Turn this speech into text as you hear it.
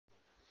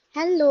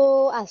Hello',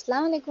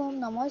 আসসালামু আলাইকুম,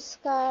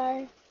 নমস্কাৰ।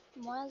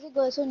 মই আজি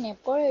গৈছোঁ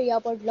নেপকৰ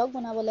এৰিয়াৰ ওপৰত ব্লগ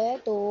বনাবলৈ,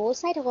 তো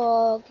চাই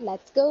থাকক,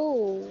 লেটছ গো।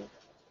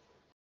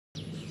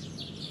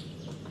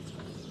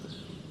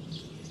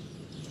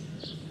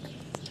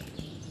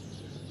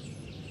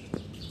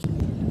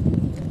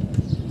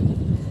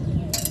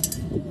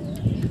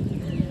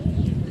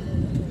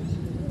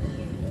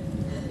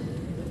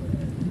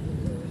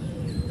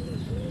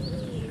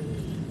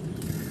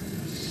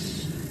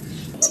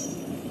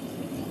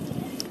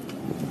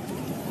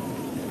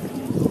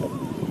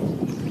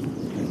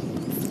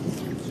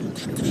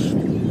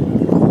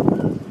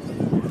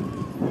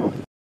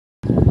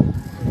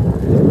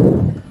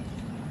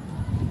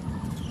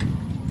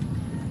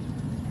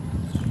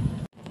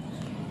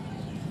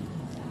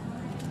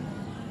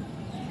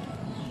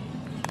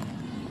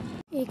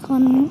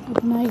 এইখন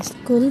আপোনাৰ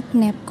স্কুল,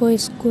 নেপকৰ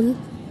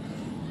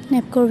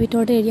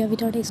ভিতৰতে এৰিয়াৰ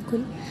ভিতৰতে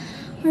স্কুল,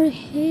 আৰু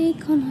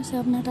সেইখন হৈছে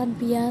আপোনাৰ তাত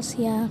বিয়া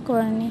চিয়া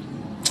কাৰণে।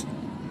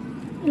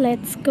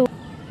 Let's go.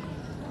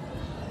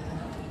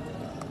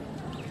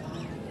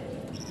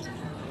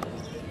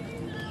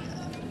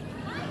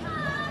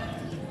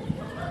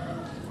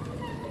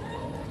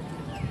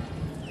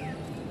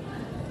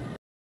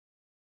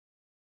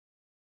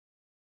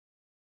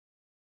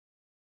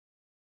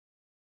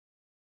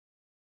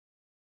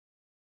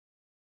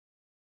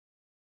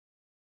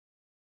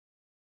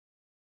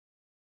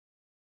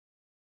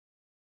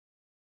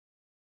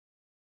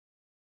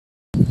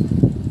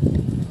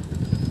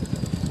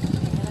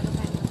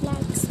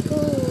 Let's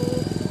go.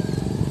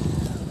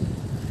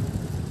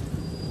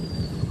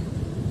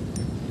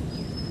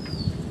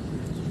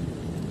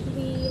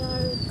 We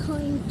are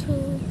going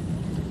to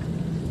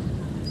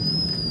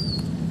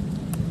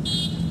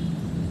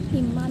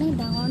ইমানেই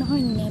ডাঙৰ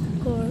নহয়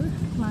নেপকৰ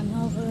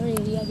মানুহৰ ঘৰৰ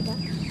এৰিয়াকেইটা,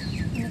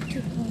 মানে কি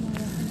ক'ম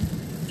আৰু।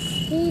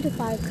 এইটো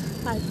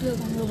পাৰ্কটো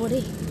গান ৰ'ব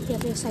দেই,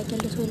 ইয়াতে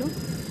চাইকেলটো থৈ লওঁ।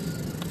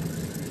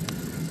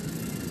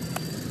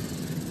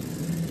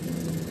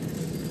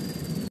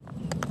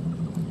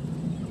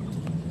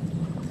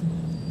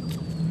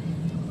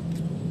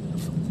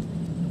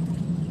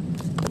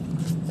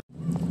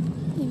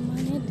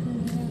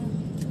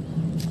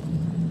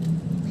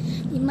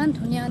 ইমান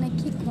ধুনীয়া মানে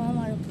কি ক'ম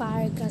আৰু।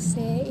 পাৰ্ক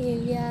আছে,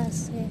 এৰিয়া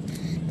আছে,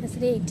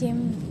 তাৰপিছতে ATM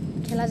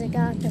খেলা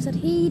জেগা, তাৰপিছত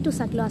সেইটো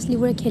চাক ল'ৰা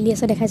ছোৱালীবোৰে খেলি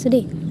আছে, দেখাইছোঁ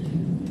দেই।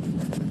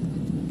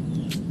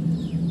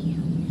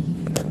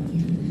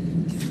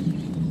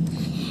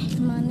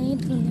 ইমানেই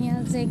ধুনীয়া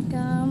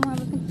জেগা, মই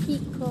আপোনাক কি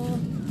ক'ম।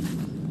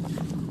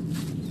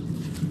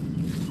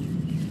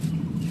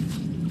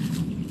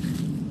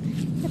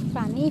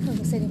 পানী হৈ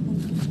গৈছে দেখোন।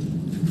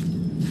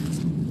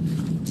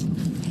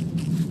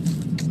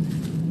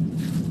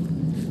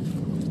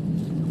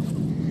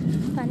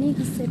 পানী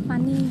হৈছে,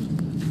 পানী।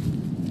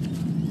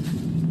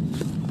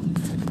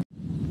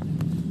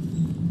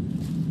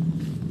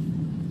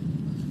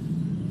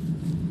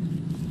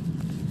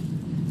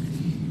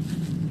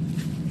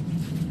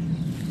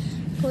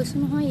 কৈছোঁ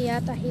নহয়,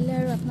 ইয়াত আহিলে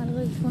আৰু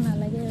আপোনালোকৰ একো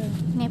নালাগে আৰু।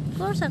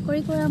 নেপকৰ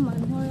চাকৰি কৰা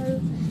মানুহৰ আৰু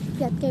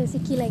ইয়াতকৈ বেছি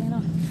কি লাগে ন।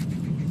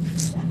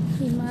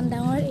 ইমান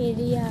ডাঙৰ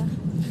এৰিয়া।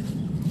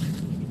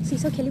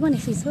 চিচ খেলিব নি?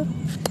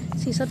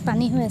 চিচত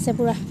পানী হৈ আছে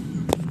পূৰা।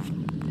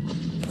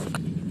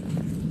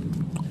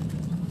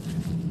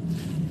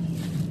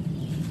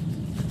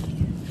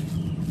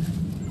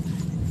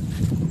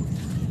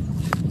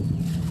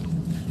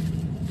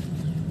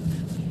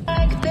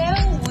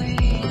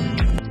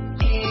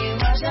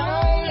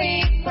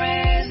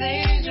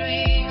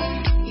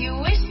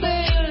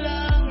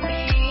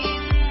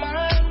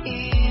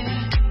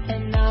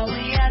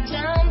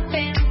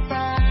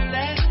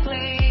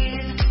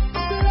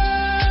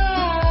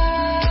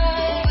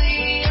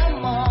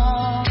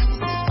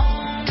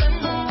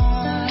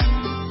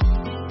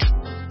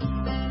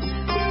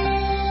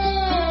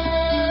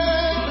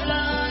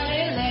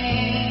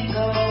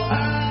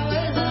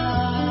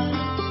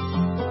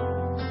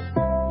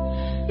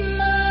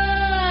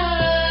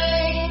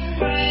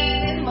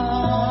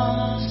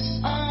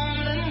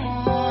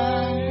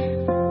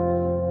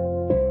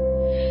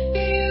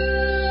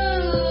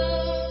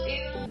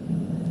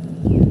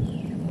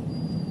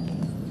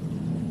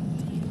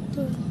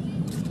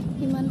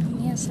 ইমান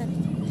ধুনীয়া চাই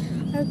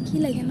আৰু কি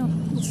লাগে ন।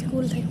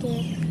 স্কুল থাকে,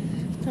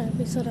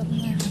 তাৰপিছত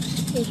আপোনাৰ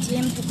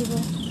ATM থাকিব,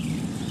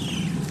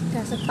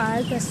 তাৰপিছত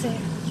পাৰ্ক আছে,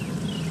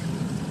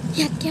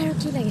 ইয়াতকৈ আৰু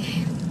কি লাগে।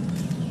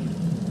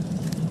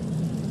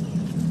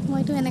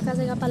 মইতো এনেকুৱা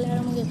জেগা পালে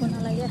আৰু মোক একো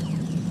নালাগে।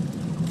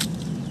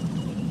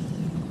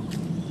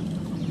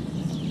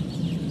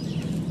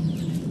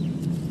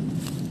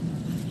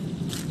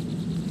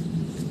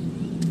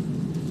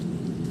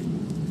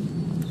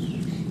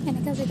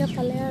 এনেকুৱা জেগা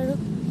পালে আৰু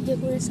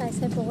সেইবোৰে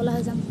চাই পগলা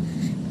হৈ যাম।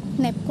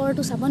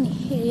 নেপকৰটো চাব নি,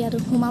 এৰিয়াটো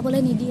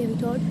সোমাবলৈ নিদিয়ে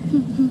ভিতৰত।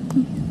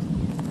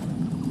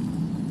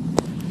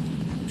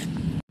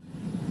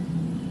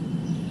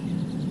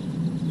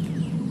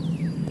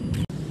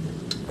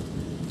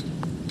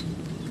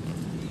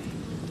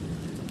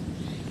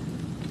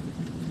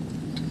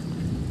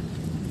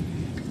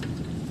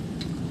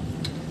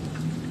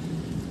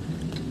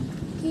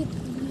 কি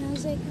ধুনীয়া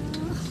জেগা।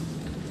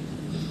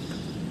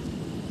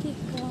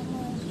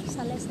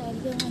 চাই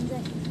দিব মন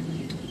যায়।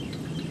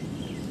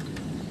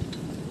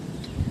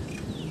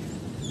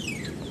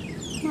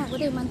 মই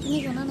আগতে ইমানখিনি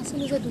জনা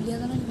নাছিলোঁ যে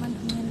দুলীয়াজানত ইমান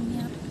ধুনীয়া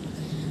ধুনীয়া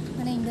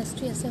মানে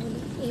ইণ্ডাষ্ট্ৰি আছে বুলি।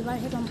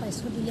 এইবাৰহে গম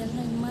পাইছোঁ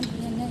দুলীয়াজানত ইমান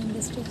ধুনীয়া ধুনীয়া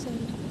ইণ্ডাষ্ট্ৰি আছে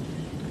বুলি।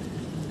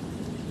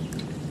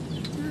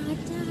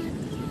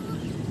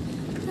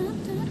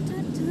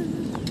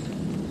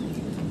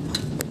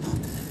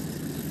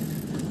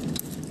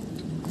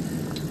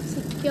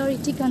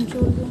 Security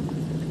control room.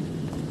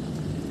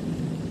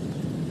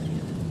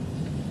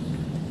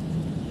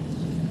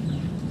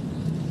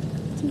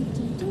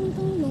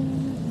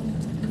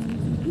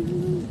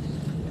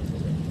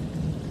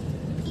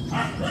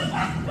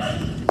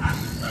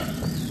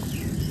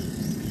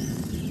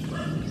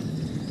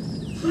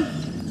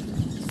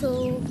 So,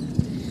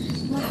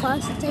 my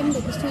first time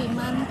dekisu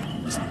iman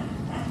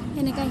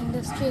eneka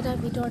industry etar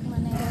bitor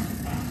mane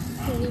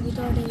eri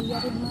bitor area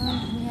iman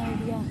dhuniya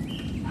area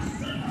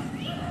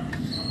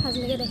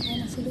azlege dekhai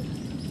nasilu.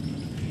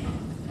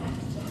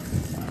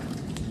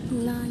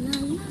 La la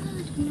la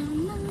la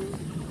la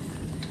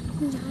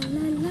la la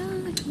la la la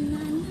la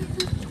la la.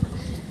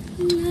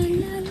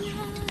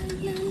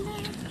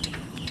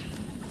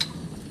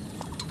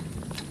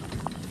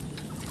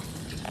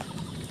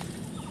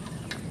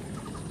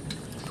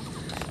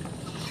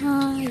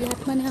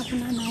 ইয়াত মানে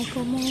আপোনাৰ নাই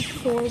কমো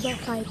 4 বা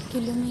 5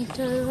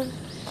 kilometre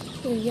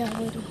area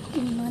হয়।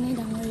 ইমানেই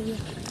ডাঙৰ area.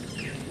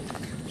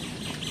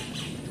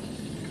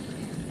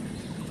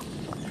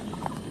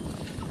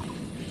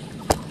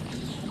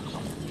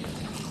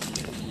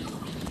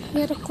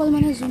 ইয়াত অকল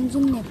মানে যোন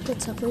যোন নেপকোত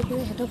চাকৰি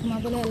কৰে সিহঁতক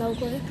সোমাবলৈ এলাউ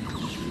কৰে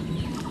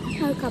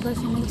আৰু কাৰোবাৰ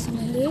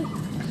ফেমিলি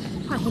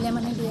আহিলে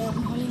মানে দিয়ে,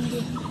 নহ'লে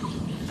নিদিয়ে।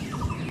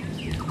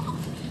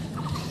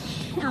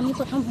 আমি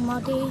প্ৰথম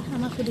সোমাওঁতেই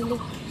আমাক সুধিলে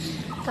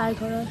কাৰ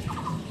ঘৰত।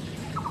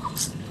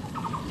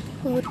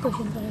 बहुत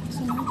क्वेश्चन कर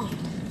सुना बहुत।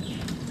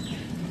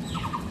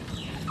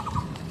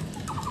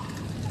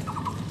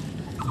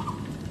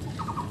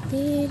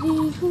 तेरी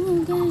हो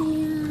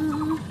गया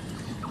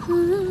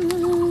हाँ,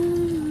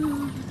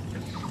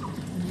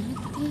 मैं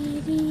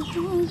तेरी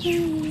हो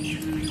गया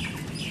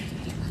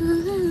हाँ,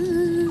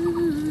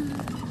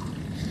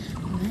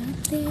 मैं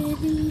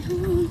तेरी हो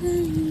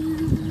गया।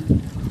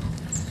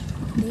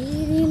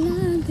 तेरी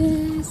लागे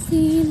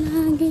सी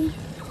लागे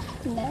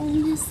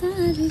नैन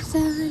सारी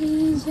सारी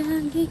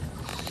जागे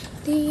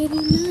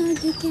तेरी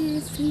नाद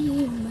कैसी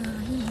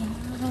माहिया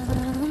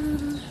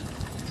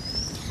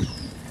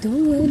तू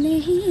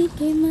नहीं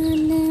के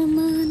मन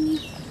मानी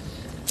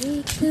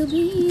एक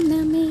भी न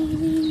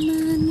मेरी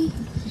मानी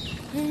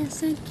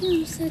ऐसा क्यों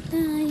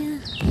सताया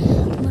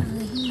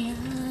माहिया।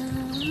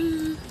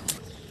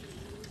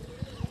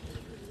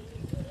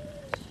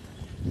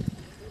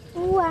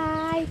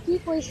 Uai, কি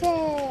কৈছে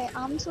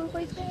আমচুৰ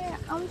কৈছে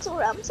আমচুৰ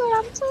আমচুৰ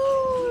আমচুৰ।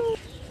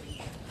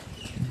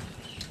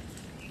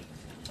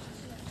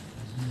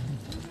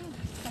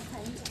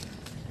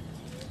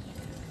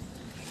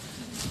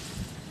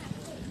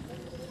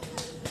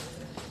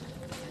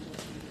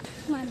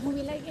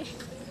 মানুহবিলাকে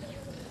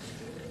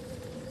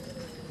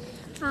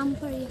আম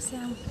পাৰি আছে।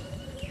 আম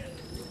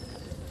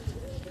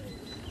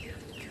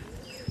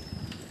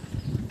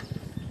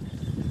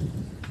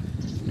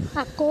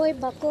আকৈ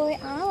বাকৈ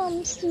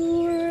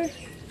আমচুৰ।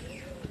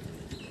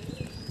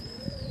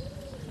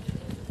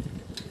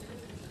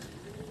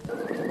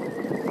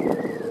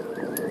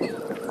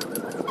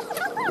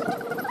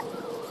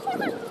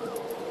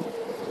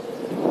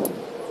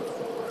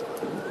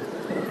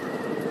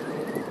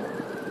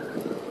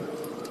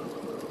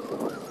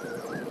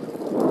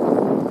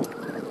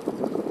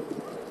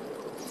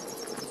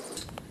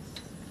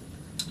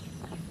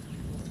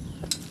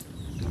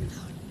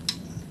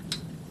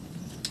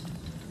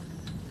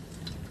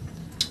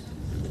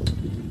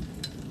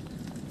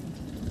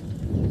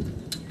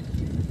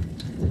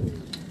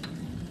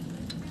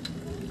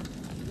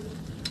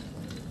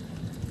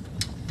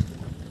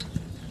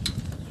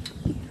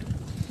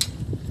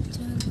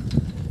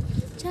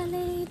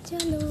 चले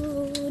चलो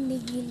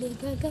नीले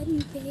गगन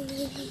पे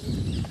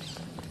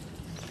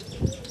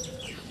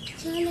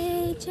चले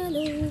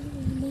चलो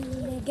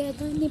नीले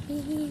गगन पे।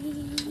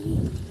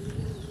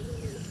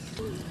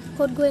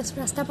 ক'ত গৈ আছোঁ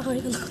ৰাস্তা পাহৰি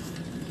গ'লোঁ।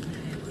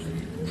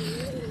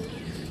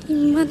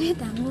 ইমানেই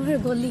ডাঙৰ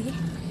গলি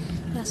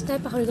ৰাস্তাই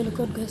পাহৰি গ'লোঁ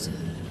ক'ত গৈ আছোঁ।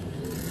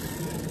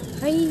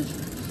 এই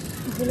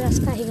ভুল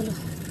ৰাস্তা আহি গ'লোঁ।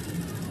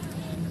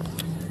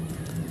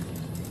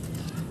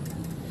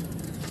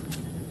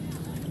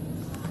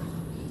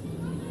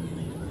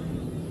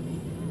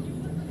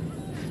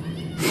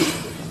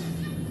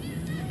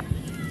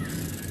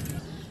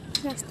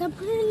 रास्ता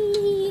भूल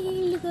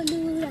गलू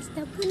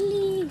रास्ता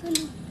भूली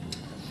गलू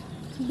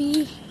बी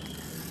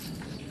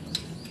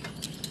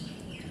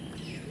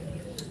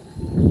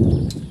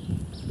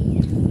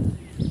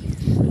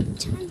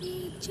चले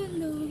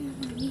चलो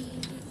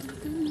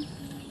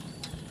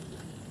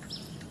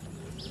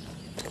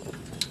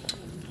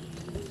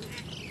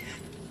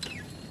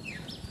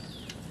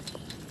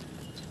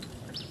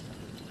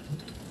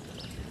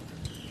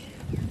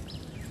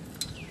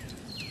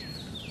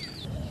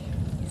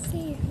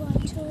say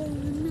what you're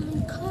not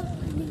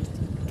calling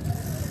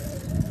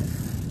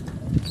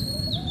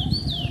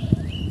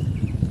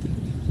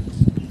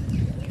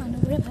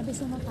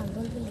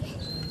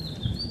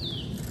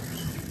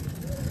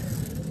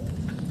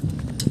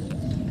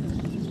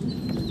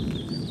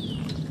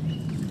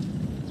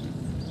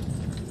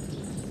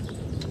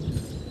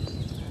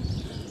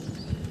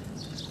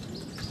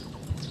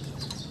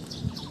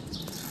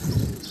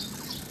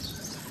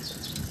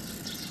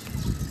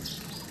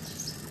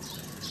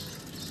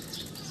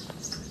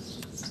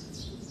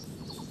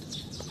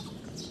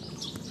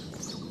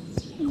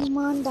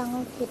ইমান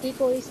ডাঙৰ খেতি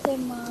কৰিছে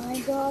মাই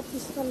গড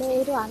পিছফালে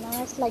এইটো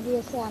আনাৰস লাগি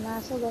আছে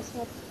আনাৰসৰ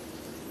গছত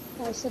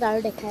তাৰপিছত আৰু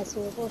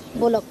দেখাইছোঁ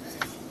ব'লক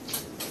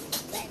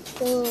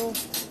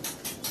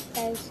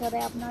তাৰপিছতে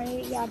আপোনাৰ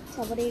ইয়াত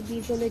চাবলৈ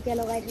বীজ জলকীয়া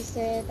লগাই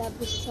থৈছে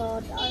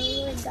তাৰপিছত আৰু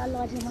এগাল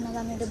লগাই থৈছে মই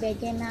নাজানো এইটো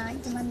বেঙেনা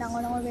কিমান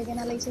ডাঙৰ ডাঙৰ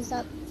বেঙেনা লাগিছে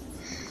চাওক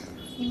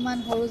ইমান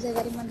সৰু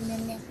জেগাত ইমান ধুনীয়া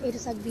ধুনীয়া এইটো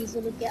চাওক বীজ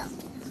জলকীয়া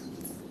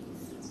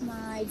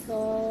মাই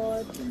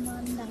গড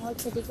ইমান ডাঙৰ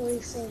খেতি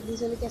কৰিছে বীজ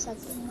জলকীয়া চাওক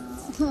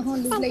ইমান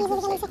লোভ লাগি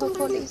গৈছে খাব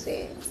লাগিছে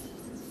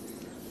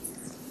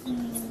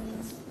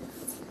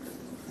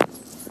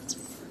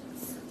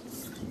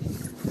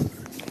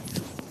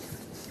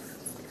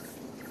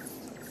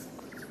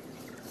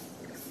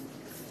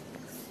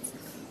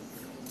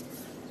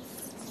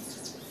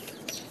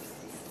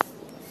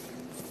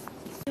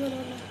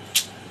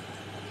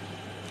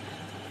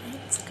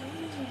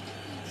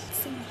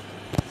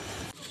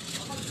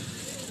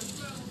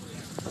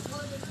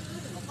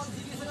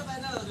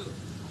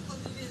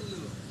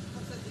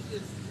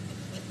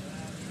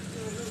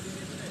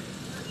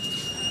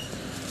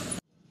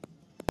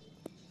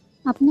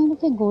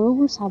আপোনালোকে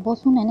গৰুবোৰ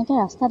চাবচোন এনেকৈ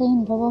ৰাস্তাত এৰি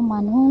নথব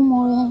মানুহো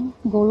মৰে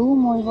গৰুও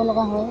মৰিব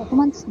লগা হয়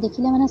অকণমান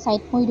দেখিলে মানে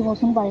ছাইড কৰি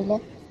দিবচোন পাৰিলে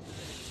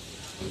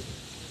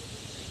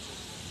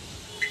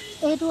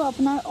এইটো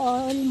আপোনাৰ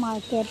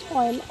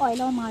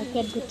অইলৰ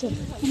মাৰ্কেট গোটেই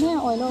মানে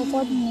অইলৰ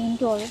ওপৰত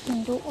মেইনটো আৰু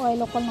কিন্তু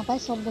অইল অকল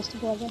নাপায় চব বস্তু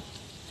পোৱা যায়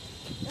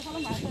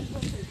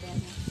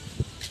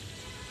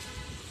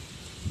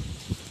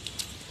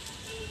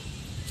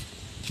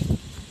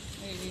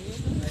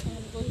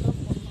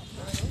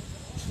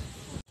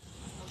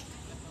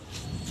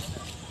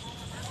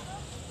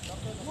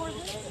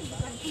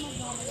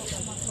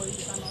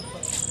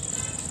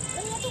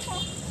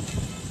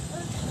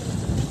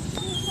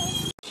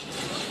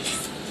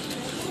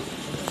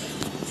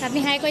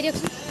আপুনি হাই কৰি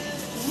দিয়কচোন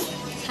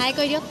হাই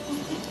কৰি দিয়ক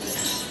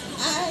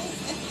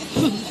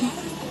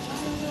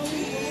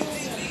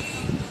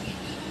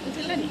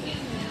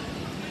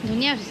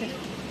ধুনীয়া উঠিছে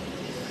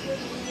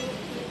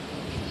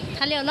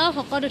খালি অলপ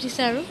শকত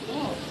উঠিছে আৰু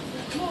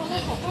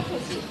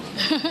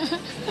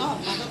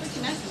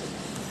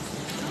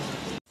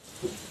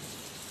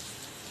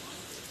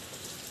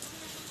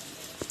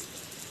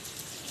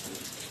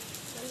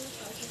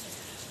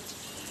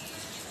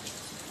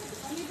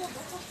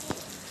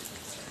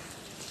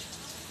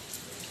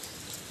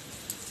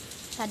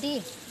দাদি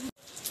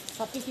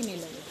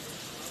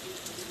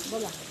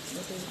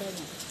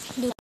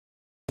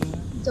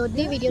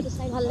যদি ভিডিঅ'টো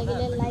চাই ভাল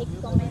লাগিলে লাইক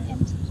কমেণ্ট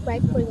এণ্ড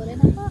ছাবস্ক্ৰাইব কৰিবলৈ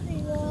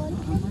নাপাহৰিব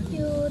থেংক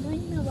ইউ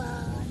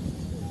ধন্যবাদ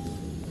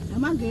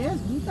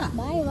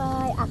বাই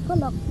বাই আকৌ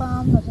লগ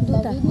পাম নতুন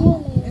এটা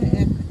ভিডিঅ'লৈ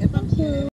থেংক ইউ